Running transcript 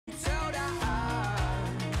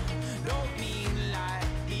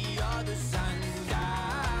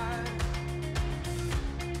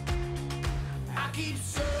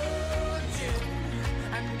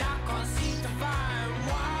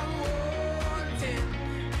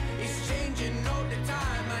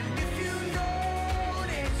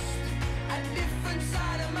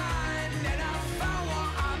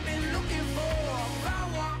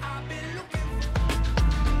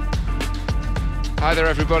Hi there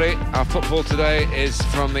everybody, our football today is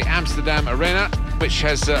from the Amsterdam Arena, which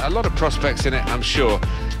has a lot of prospects in it, I'm sure,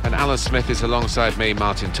 and Alan Smith is alongside me,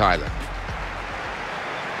 Martin Tyler.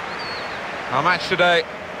 Our match today,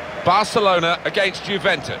 Barcelona against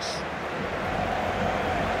Juventus.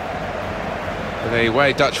 The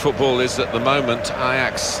way Dutch football is at the moment,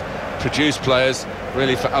 Ajax produce players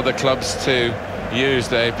really for other clubs to use.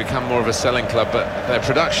 They've become more of a selling club, but their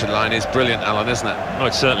production line is brilliant, Alan, isn't it? Oh,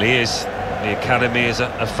 it certainly is. The academy is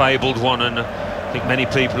a fabled one, and I think many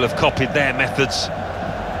people have copied their methods.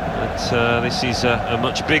 But this is a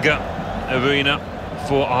much bigger arena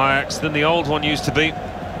for Ajax than the old one used to be.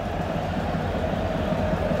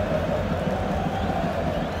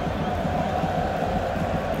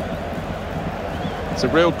 It's a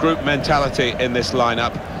real group mentality in this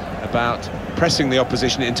lineup about pressing the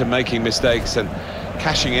opposition into making mistakes and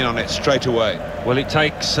cashing in on it straight away. Well, it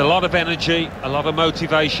takes a lot of energy, a lot of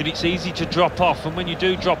motivation. It's easy to drop off, and when you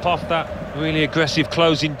do drop off that really aggressive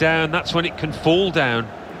closing down, that's when it can fall down.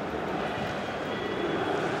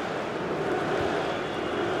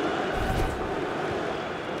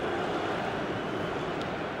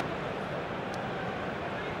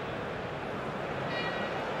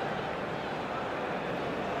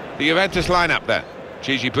 The Juventus lineup then.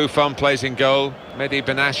 Gigi Buffon plays in goal. Mehdi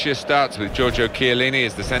Benatia starts with Giorgio Chiellini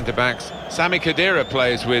as the centre-backs. Sami Khedira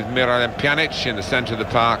plays with Miralem Pjanic in the centre of the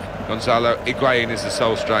park. Gonzalo Higuain is the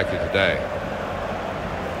sole striker today.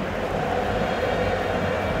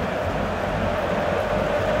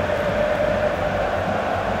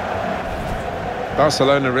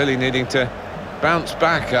 Barcelona really needing to bounce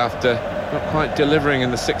back after not quite delivering in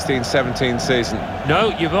the 16-17 season. No,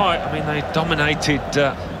 you're right. I mean, they dominated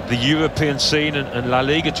the European scene and La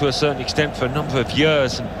Liga to a certain extent for a number of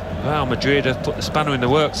years, and Real Madrid have put the spanner in the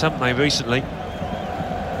works, haven't they, recently?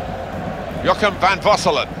 Joachim van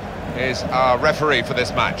Vosselen is our referee for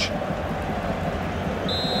this match.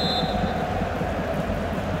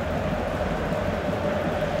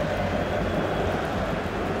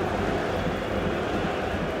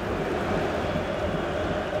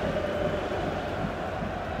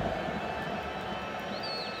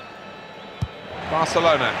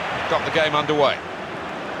 Barcelona got the game underway.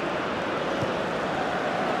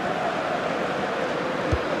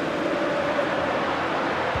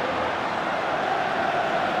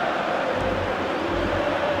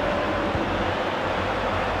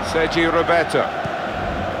 Sergio Roberto.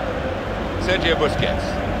 Sergio Busquets.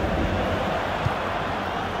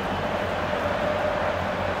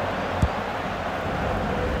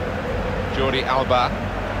 Jordi Alba.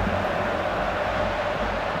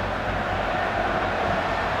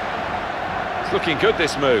 Looking good,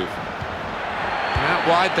 this move. Out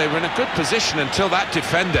wide, they were in a good position until that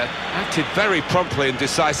defender acted very promptly and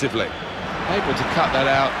decisively. Able to cut that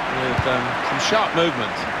out with some sharp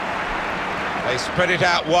movement. They spread it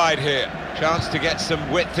out wide here. Chance to get some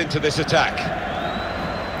width into this attack.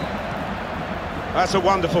 That's a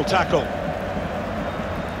wonderful tackle.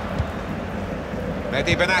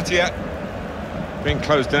 Mehdi Benatia. Being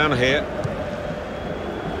closed down here.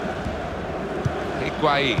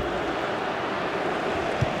 Higuain.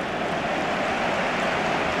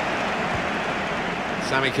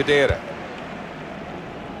 Sami Khedira.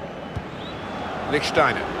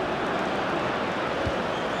 Lichtsteiner.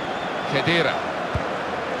 Khedira.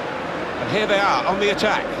 And here they are on the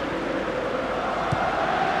attack.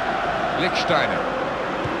 Lichtsteiner.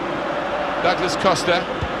 Douglas Costa.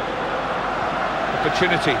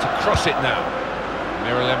 Opportunity to cross it now.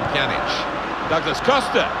 Miralem Pjanic. Douglas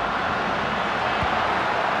Costa.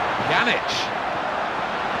 Pjanic.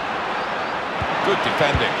 Good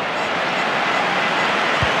defending.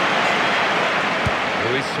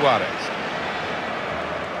 Luis Suarez.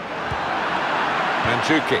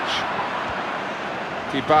 Mandzukic.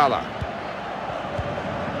 Dybala.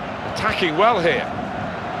 Attacking well here.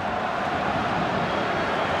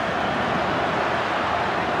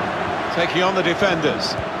 Taking on the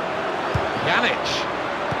defenders. Pjanic.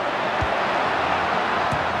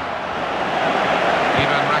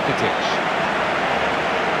 Ivan Rakitic.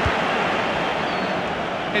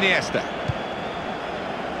 Iniesta.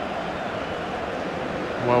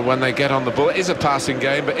 Well, when they get on the ball, it is a passing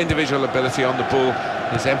game, but individual ability on the ball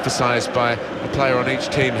is emphasised by a player on each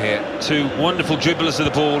team here. Two wonderful dribblers of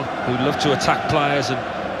the ball who love to attack players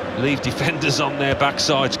and leave defenders on their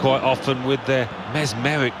backsides quite often with their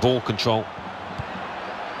mesmeric ball control.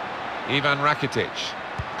 Ivan Rakitic.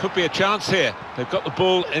 Could be a chance here. They've got the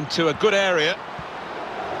ball into a good area.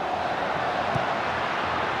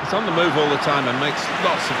 He's on the move all the time and makes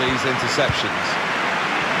lots of these interceptions.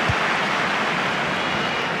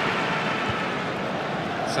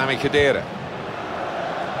 Sami Khedira.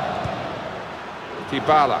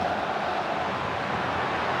 Dybala.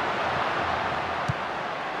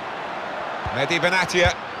 Mehdi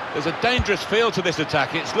Benatia. There's a dangerous feel to this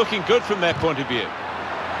attack. It's looking good from their point of view.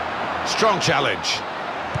 Strong challenge.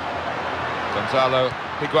 Gonzalo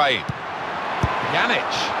Higuain.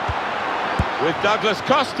 Pjanic with Douglas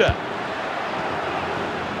Costa.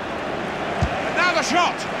 And now the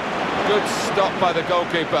shot. Good stop by the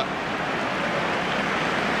goalkeeper.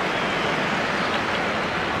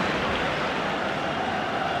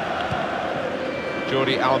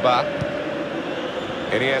 Jordi Alba.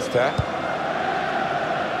 Iniesta.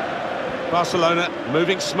 Barcelona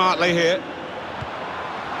moving smartly here.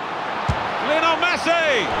 Lionel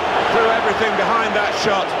Messi! Threw everything behind that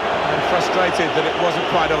shot and frustrated that it wasn't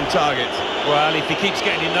quite on target. Well, if he keeps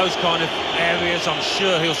getting in those kind of areas, I'm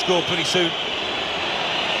sure he'll score pretty soon.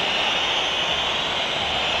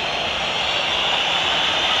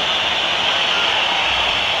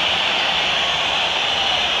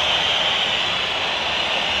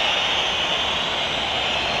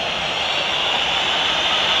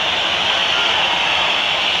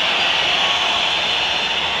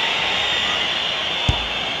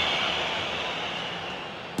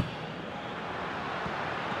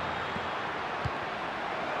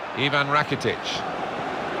 Ivan Rakitic.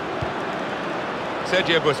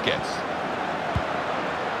 Sergio Busquets.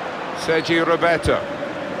 Sergio Roberto.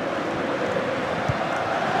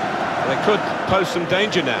 They could pose some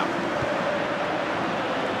danger now.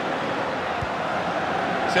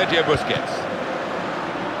 Sergio Busquets.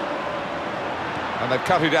 And they've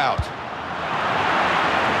cut it out.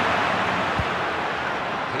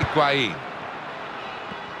 Higuain.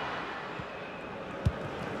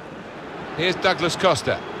 Here's Douglas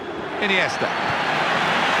Costa. Iniesta.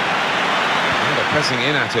 And they're pressing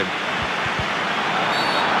in at him.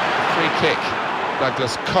 Free kick.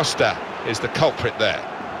 Douglas Costa is the culprit there.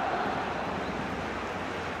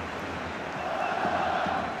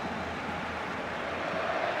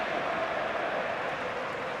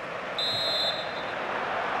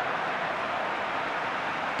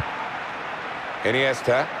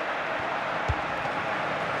 Iniesta.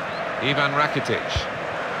 Ivan Rakitic.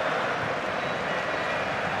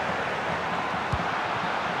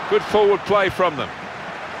 Good forward play from them.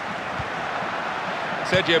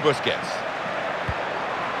 Sergio Busquets.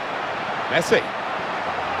 Messi.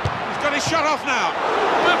 He's got his shot off now.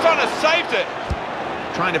 Buffon has saved it.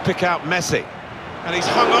 Trying to pick out Messi. And he's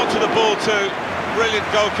hung on to the ball too. Brilliant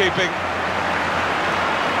goalkeeping.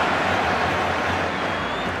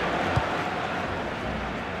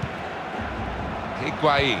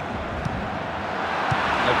 Higuain.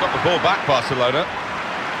 They've got the ball back, Barcelona.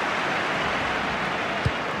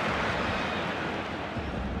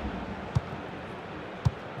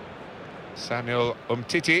 Samuel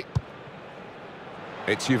Umtiti.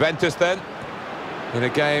 It's Juventus then, in a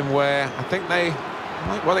game where I think they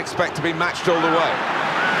might well expect to be matched all the way.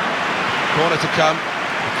 Corner to come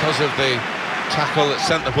because of the tackle that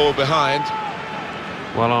sent the ball behind.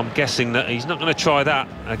 Well, I'm guessing that he's not going to try that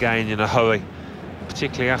again in a hurry,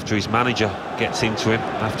 particularly after his manager gets into him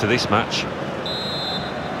after this match.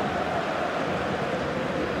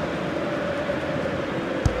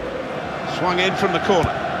 Swung in from the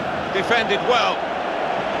corner. Defended well.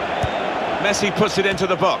 Messi puts it into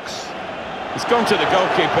the box. He's gone to the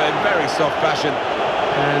goalkeeper in very soft fashion.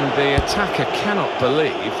 And the attacker cannot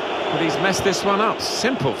believe that he's messed this one up.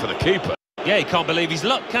 Simple for the keeper. Yeah, he can't believe his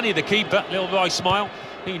luck, can he, the keeper? Little wry smile.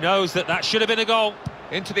 He knows that that should have been a goal.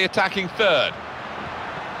 Into the attacking third.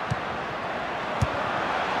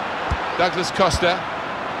 Douglas Costa.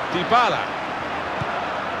 Dybala.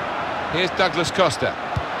 Here's Douglas Costa.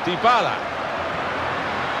 Dybala.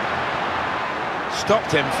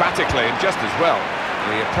 Stopped emphatically and just as well.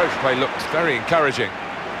 The approach play looked very encouraging.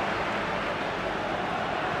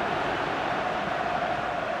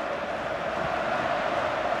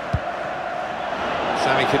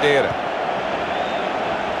 Sami Khedira.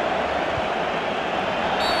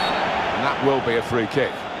 And that will be a free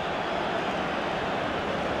kick.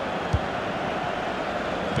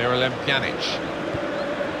 Miralem Pjanic.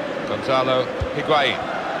 Gonzalo Higuain.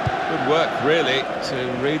 Good work, really, to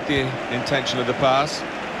read the intention of the pass.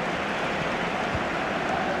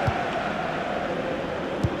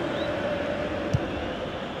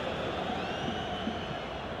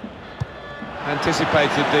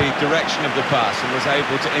 Anticipated the direction of the pass and was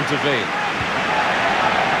able to intervene.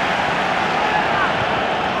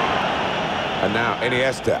 And now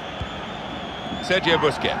Iniesta. Sergio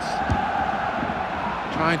Busquets.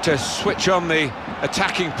 Trying to switch on the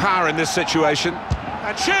attacking power in this situation.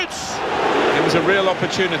 And shoots! It was a real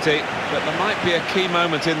opportunity, but there might be a key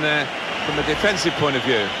moment in there from a defensive point of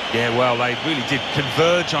view. Yeah, well, they really did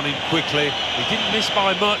converge on him quickly. He didn't miss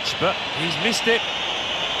by much, but he's missed it.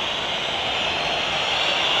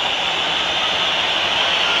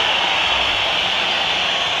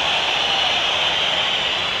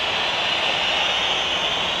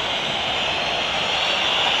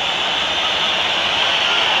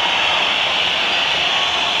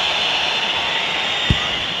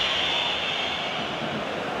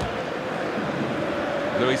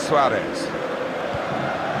 Luis Suarez.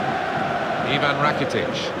 Ivan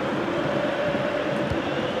Rakitic.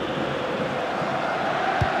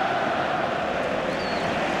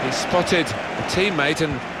 He's spotted a teammate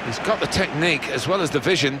and he's got the technique as well as the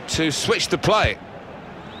vision to switch the play.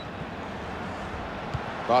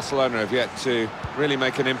 Barcelona have yet to really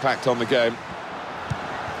make an impact on the game.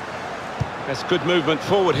 That's good movement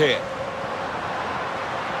forward here.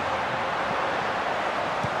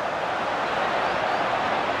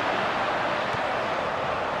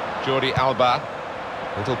 Jordi Alba.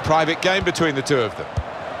 Little private game between the two of them.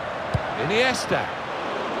 Iniesta.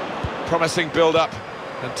 Promising build-up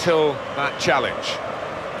until that challenge.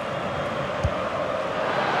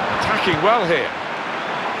 Attacking well here.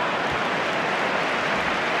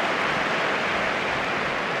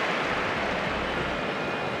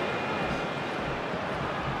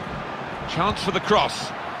 Chance for the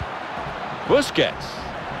cross. Busquets.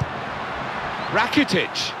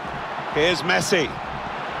 Rakitic. Here's Messi.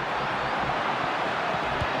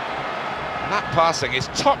 That passing is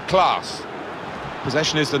top class.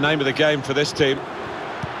 Possession is the name of the game for this team.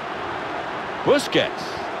 Busquets.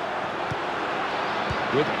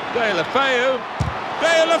 With Deulofeu.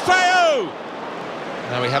 Deulofeu!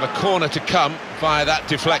 Now we have a corner to come via that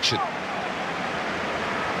deflection.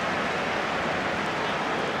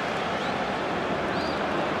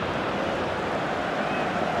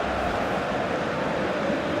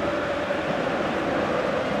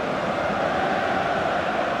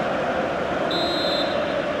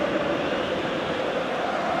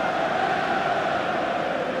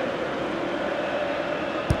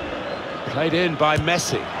 Played in by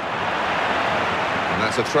Messi. And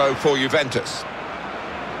that's a throw for Juventus.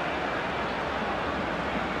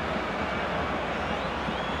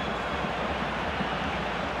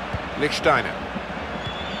 Lichtsteiner.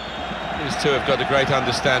 These two have got a great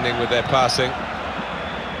understanding with their passing.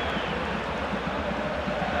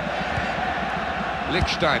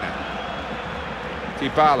 Lichtsteiner.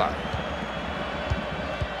 Dybala.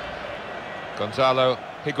 Gonzalo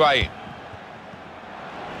Higuain.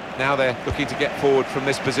 Now they're looking to get forward from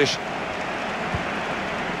this position.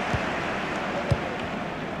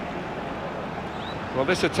 Well,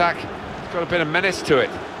 this attack has got a bit of menace to it.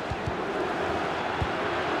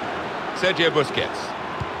 Sergio Busquets.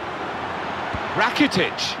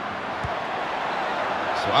 Rakitic.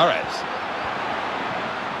 Suarez.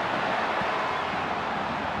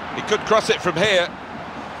 He could cross it from here.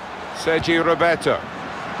 Sergio Roberto.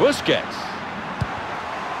 Busquets.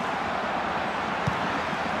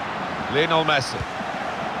 Lionel Messi.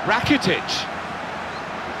 Rakitic.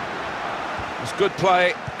 It was good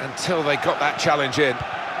play until they got that challenge in.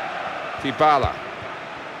 Dybala.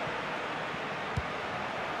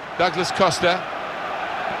 Douglas Costa.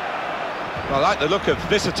 I like the look of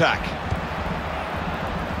this attack.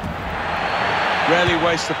 Rarely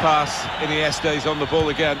waste the pass. Iniesta is on the ball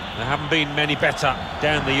again. There haven't been many better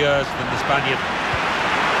down the years than the Spaniard.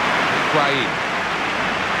 Higuain.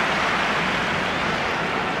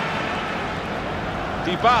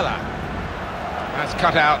 Dybala. That's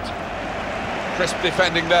cut out. Crisp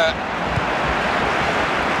defending there.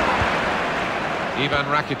 Ivan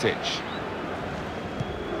Rakitic.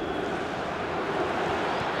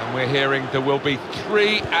 And we're hearing there will be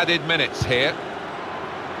 3 added minutes here.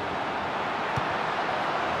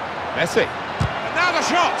 Messi. And now the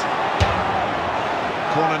shot!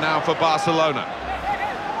 Corner now for Barcelona.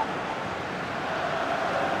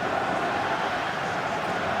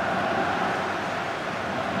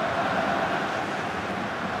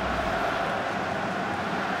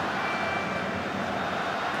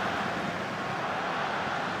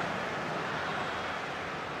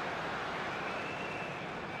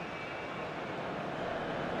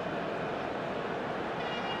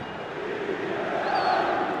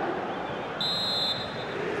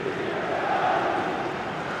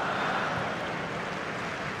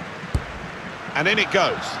 And in it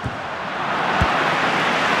goes.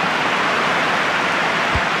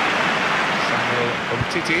 Samuel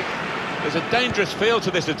Umtiti. There's a dangerous feel to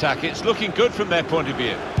this attack. It's looking good from their point of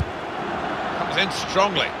view. Comes in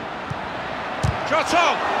strongly. Shot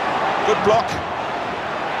on! Good block.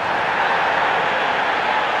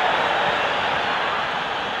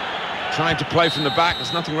 trying to play from the back.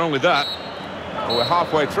 There's nothing wrong with that. Well, we're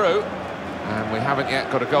halfway through, and we haven't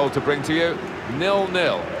yet got a goal to bring to you.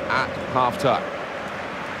 0-0 at half-time.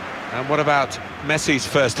 And what about Messi's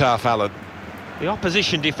first half, Alan? The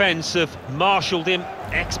opposition defence have marshalled him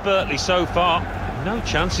expertly so far. No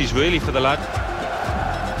chances really for the lad.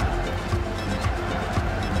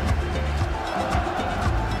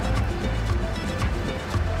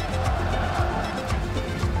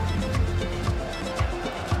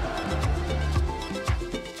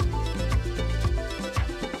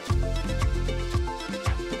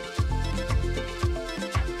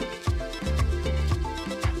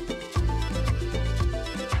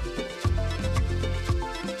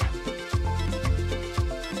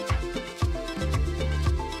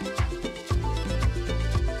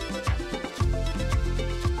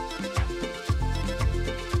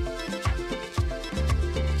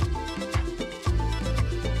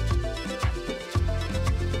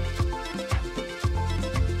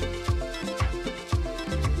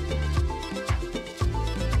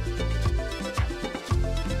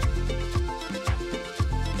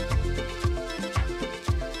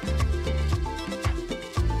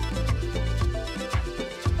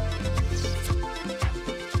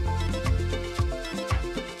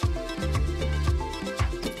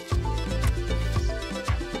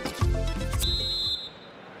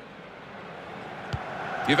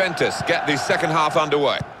 Juventus get the second half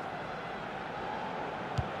underway.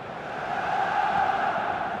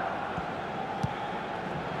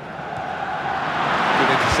 Good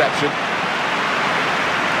interception.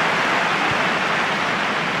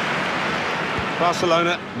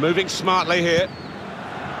 Barcelona moving smartly here.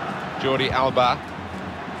 Jordi Alba.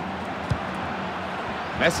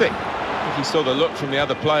 Messi. I think he saw the look from the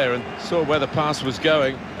other player and saw where the pass was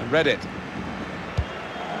going and read it.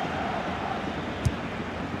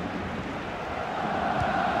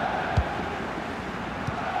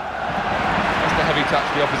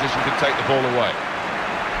 Touch, the opposition could take the ball away.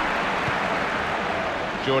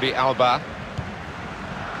 Jordi Alba.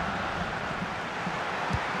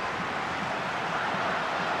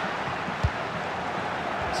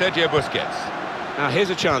 Sergio Busquets. Now here's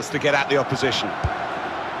a chance to get at the opposition.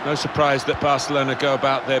 No surprise that Barcelona go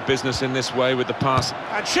about their business in this way with the pass.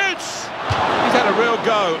 And shoots! He's had a real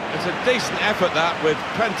go. It's a decent effort, that, with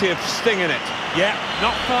plenty of sting in it. Yeah,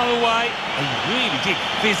 not far away. He really did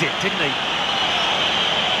fizz it, didn't he?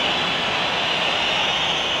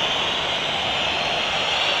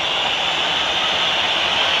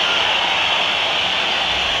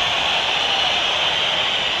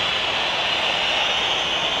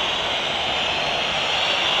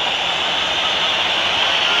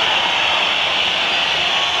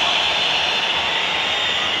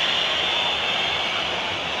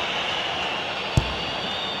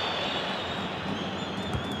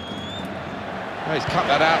 He's cut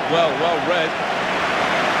that out well read.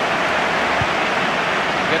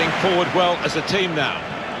 Getting forward well as a team now.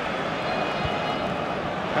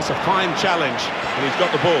 That's a fine challenge, and he's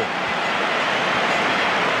got the ball.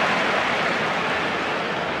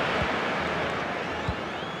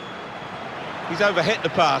 He's overhit the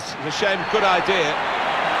pass. It's a shame, good idea.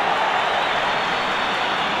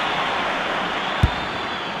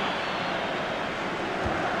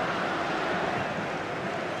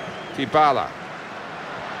 Dybala.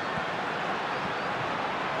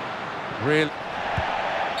 Really?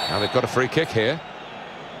 Now they've got a free kick here.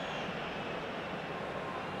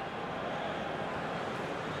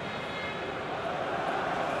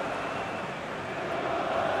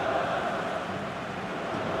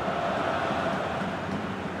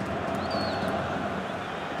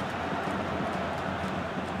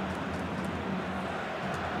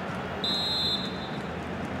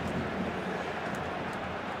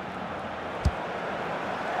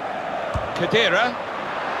 Khedira.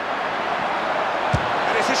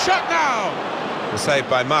 And it's a shot now! The save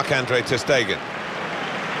by Marc-Andre ter Stegen.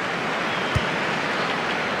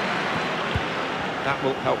 That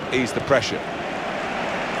will help ease the pressure.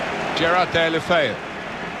 Gerard Deulofeu.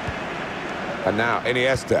 And now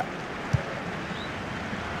Iniesta.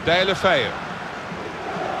 Deulofeu.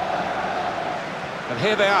 And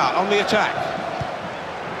here they are on the attack.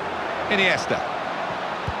 Iniesta.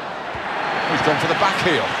 He's gone for the back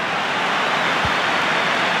heel.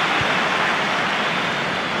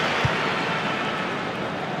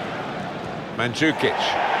 Mandzukic.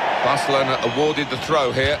 Barcelona awarded the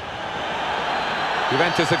throw here.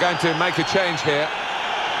 Juventus are going to make a change here.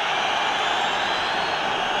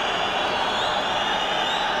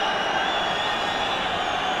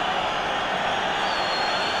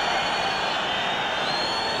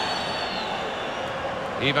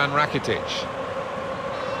 Ivan Rakitic.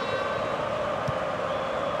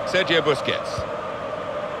 Sergio Busquets.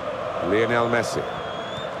 Lionel Messi.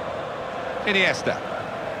 Iniesta.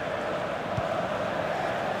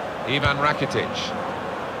 Ivan Rakitic.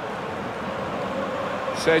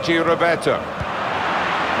 Sergio Roberto.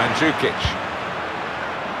 Mandzukic.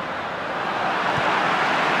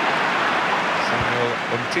 Samuel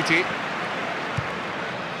Umtiti.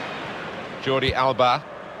 Jordi Alba.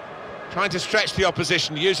 Trying to stretch the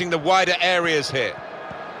opposition, using the wider areas here.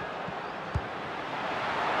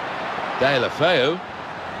 Deulofeu.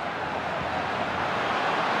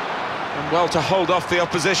 And well to hold off the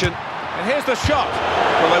opposition. And here's the shot.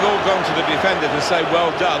 Well, they've all gone to the defender to say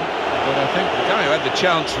well done. But I think the guy who had the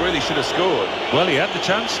chance really should have scored. Well, he had the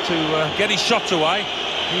chance to get his shot away,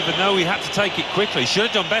 even though he had to take it quickly.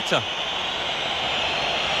 Should have done better.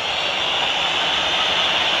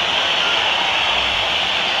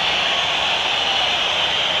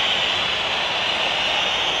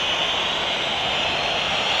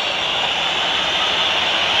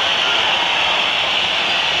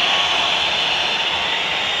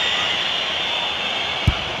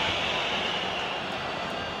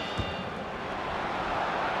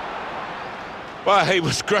 Well, he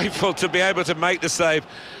was grateful to be able to make the save,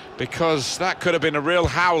 because that could have been a real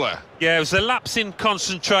howler. Yeah, it was a lapse in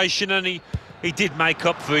concentration, and he did make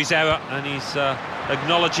up for his error, and he's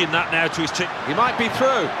acknowledging that now to his team. He might be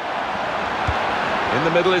through. In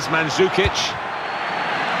the middle is Mandzukic.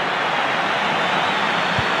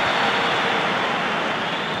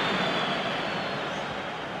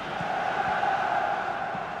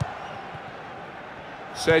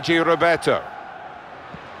 Sergio Roberto.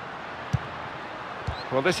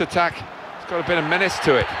 Well, this attack has got a bit of menace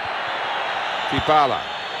to it. Dybala.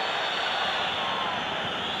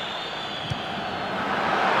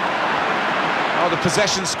 Oh, the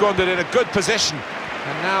possession squandered in a good position,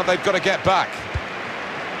 and now they've got to get back.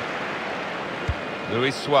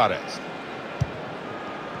 Luis Suarez.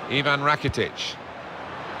 Ivan Rakitic.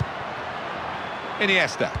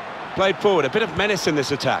 Iniesta. Played forward, a bit of menace in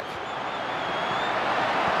this attack.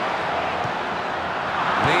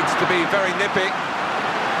 Needs to be very nippy.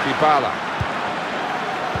 Dybala.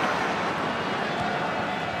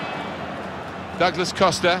 Douglas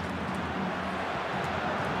Costa.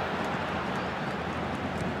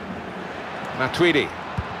 Matuidi.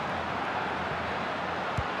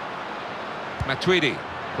 Matuidi.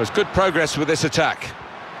 Was good progress with this attack.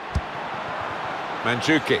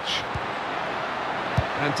 Mandzukic.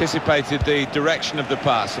 Anticipated the direction of the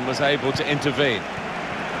pass and was able to intervene.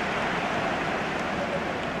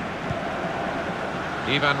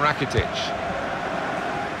 Ivan Rakitic.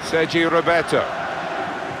 Sergio Roberto.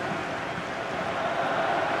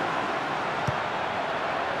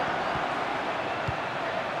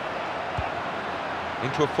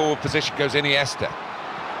 Into a forward position goes Iniesta.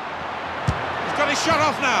 He's got his shot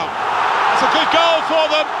off now. It's a good goal for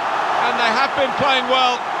them, and they have been playing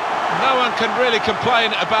well. No one can really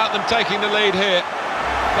complain about them taking the lead here.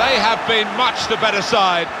 They have been much the better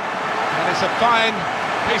side, and it's a fine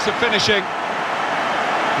piece of finishing.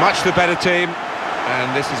 Much the better team,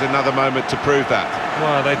 and this is another moment to prove that.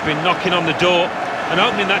 Well, they've been knocking on the door and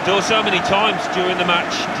opening that door so many times during the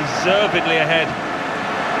match, deservedly ahead.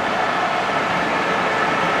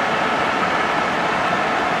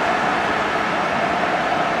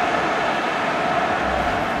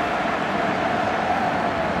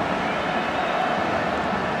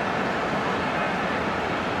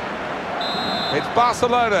 It's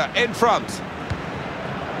Barcelona in front.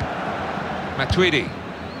 Matuidi.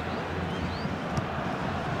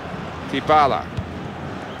 Dybala.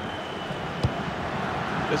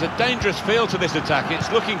 There's a dangerous feel to this attack.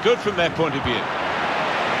 It's looking good from their point of view.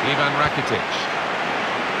 Ivan Rakitic.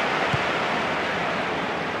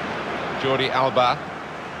 Jordi Alba.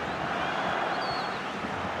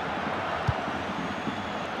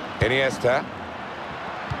 Iniesta.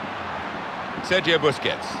 Sergio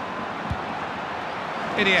Busquets.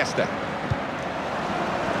 Iniesta.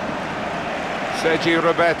 Sergio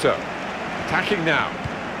Roberto. Attacking now.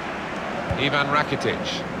 Ivan Rakitic.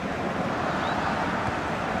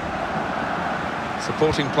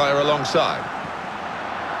 Supporting player alongside.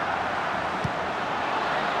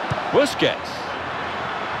 Busquets.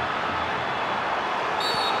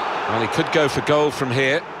 Well, he could go for goal from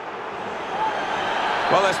here.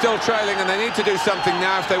 Well, they're still trailing, and they need to do something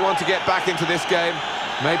now if they want to get back into this game.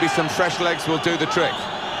 Maybe some fresh legs will do the trick.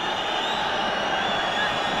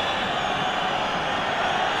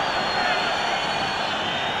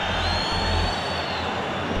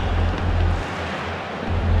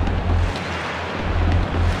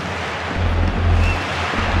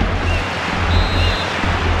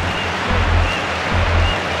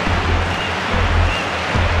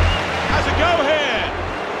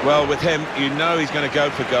 Well, with him, you know he's going to go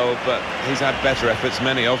for goal, but he's had better efforts,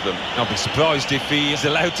 many of them. I'll be surprised if he is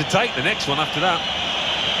allowed to take the next one after that.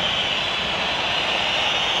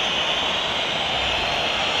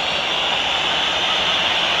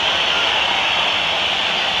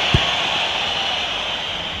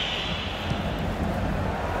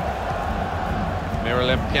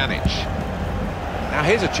 Pjanic. Now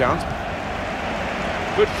here's a chance.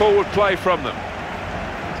 Good forward play from them.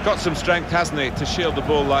 He's got some strength, hasn't he, to shield the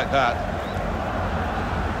ball like that.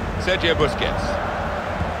 Sergio Busquets.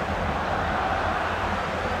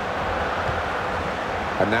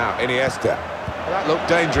 And now Iniesta. Well, that looked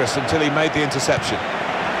dangerous until he made the interception.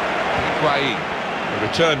 Higuain. The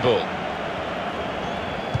return ball.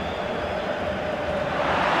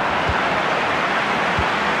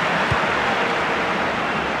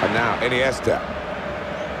 And now Iniesta.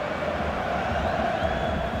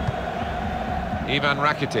 Ivan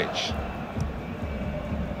Rakitic.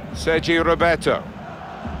 Sergi Roberto.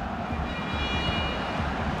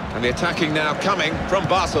 And the attacking now coming from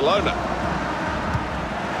Barcelona.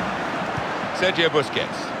 Sergio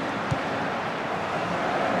Busquets.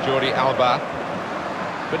 Jordi Alba.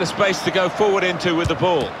 Bit of space to go forward into with the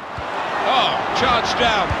ball. Oh, charged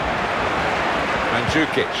down.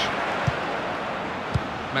 Mandzukic.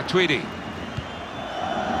 Matuidi.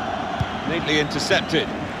 Neatly intercepted.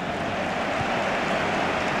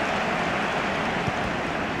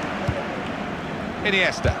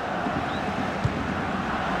 Iniesta.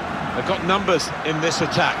 They've got numbers in this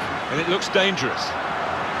attack, and it looks dangerous.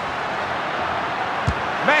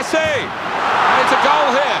 Messi! And it's a goal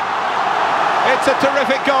here. It's a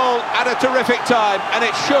terrific goal at a terrific time, and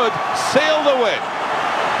it should seal the win.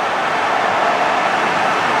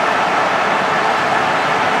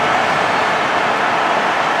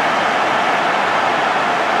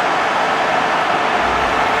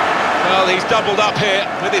 Well, he's doubled up here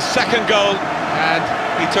with his second goal, and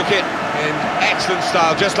he took it in excellent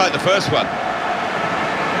style, just like the first one.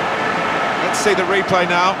 Let's see the replay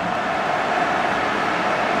now.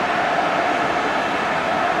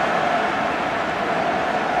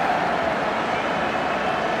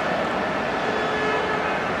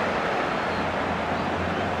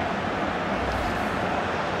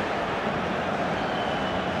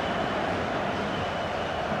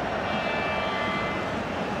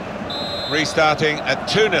 Restarting at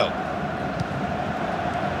 2-0.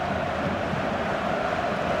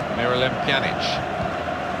 Miralem Pjanic.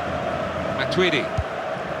 Matuidi.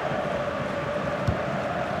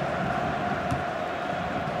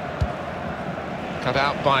 Cut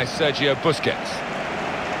out by Sergio Busquets.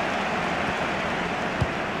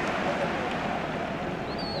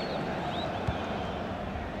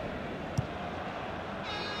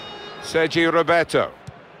 Sergi Roberto.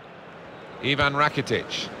 Ivan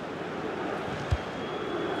Rakitic.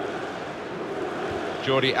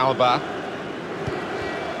 Jordi Alba.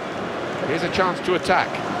 Here's a chance to attack.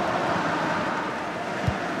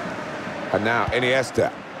 And now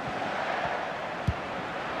Iniesta.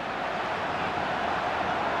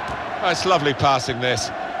 Oh, it's lovely passing this.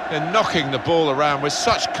 They're knocking the ball around with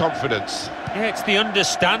such confidence. Yeah, it's the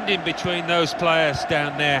understanding between those players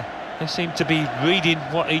down there. They seem to be reading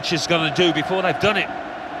what each is going to do before they've done it.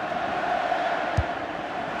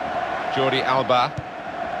 Jordi Alba.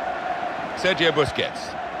 Sergio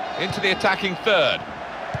Busquets. Into the attacking third.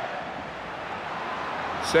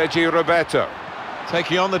 Sergi Roberto.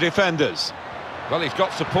 Taking on the defenders. Well, he's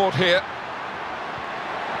got support here.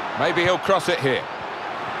 Maybe he'll cross it here.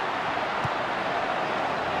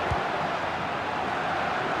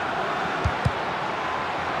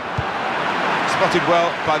 Spotted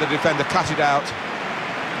well by the defender, cut it out.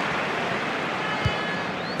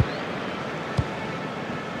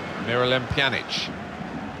 Miralem Pjanic.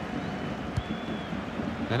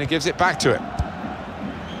 Then he gives it back to him.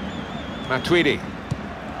 Matuidi.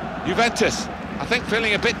 Juventus, I think,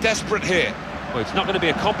 feeling a bit desperate here. Well, it's not going to be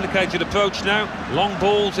a complicated approach now. Long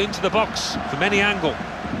balls into the box from any angle.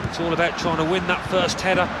 It's all about trying to win that first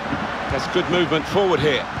header. That's good movement forward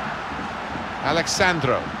here.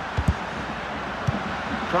 Alexandro.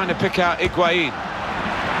 Trying to pick out Higuain.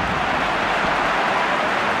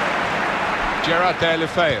 Gerard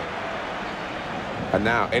Deulofeu. And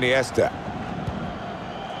now Iniesta.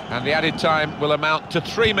 And the added time will amount to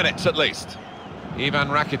 3 minutes at least. Ivan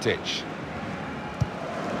Rakitic.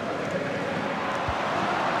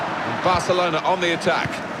 And Barcelona on the attack.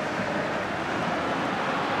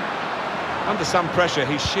 Under some pressure,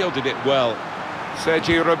 he shielded it well.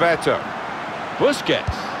 Sergi Roberto.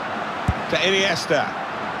 Busquets. To Iniesta.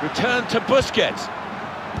 Return to Busquets.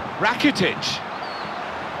 Rakitic.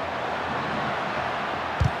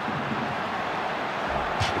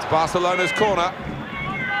 Barcelona's corner.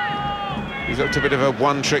 He's looked a bit of a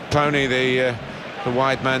one-trick pony, the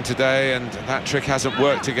wide man today, and that trick hasn't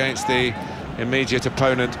worked against the immediate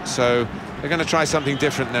opponent, so they're going to try something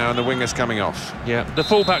different now, and the winger's coming off. Yeah, the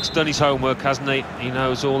fullback's done his homework, hasn't he? He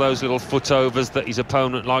knows all those little footovers that his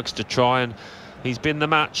opponent likes to try, and he's been the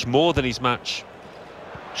match, more than his match.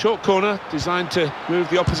 Short corner, designed to move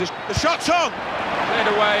the opposition. The shot's on! Cleared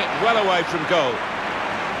away, well away from goal.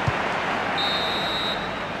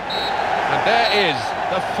 And there is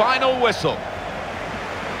the final whistle.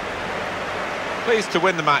 Pleased to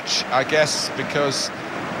win the match, I guess, because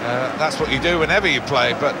that's what you do whenever you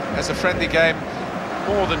play, but as a friendly game,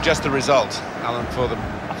 more than just a result, Alan, for them.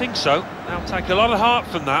 I think so. They'll take a lot of heart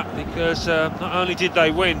from that, because not only did they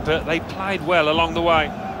win, but they played well along the way.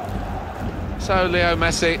 So, Leo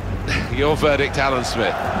Messi, your verdict, Alan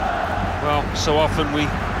Smith? Well, so often we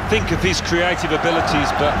think of his creative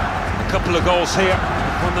abilities, but a couple of goals here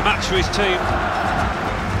won the match for his team.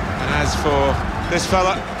 And as for this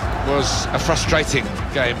fella, was a frustrating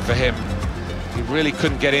game for him. He really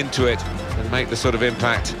couldn't get into it and make the sort of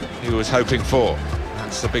impact he was hoping for.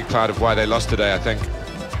 That's a big part of why they lost today, I think.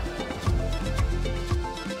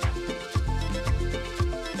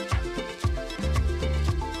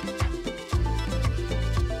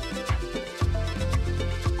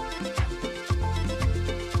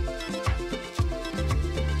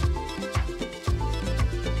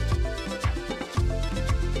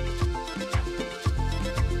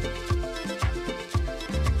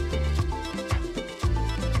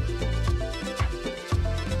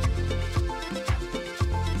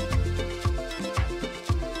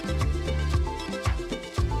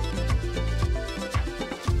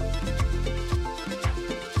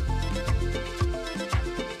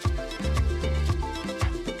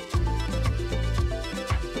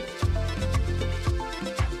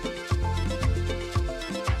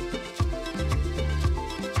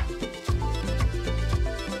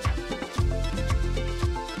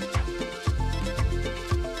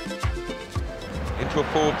 Into a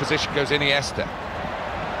forward position goes Iniesta.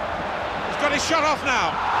 He's got his shot off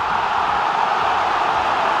now.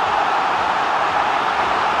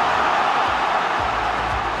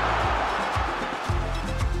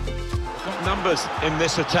 Got numbers in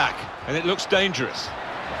this attack, and it looks dangerous.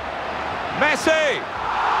 Messi!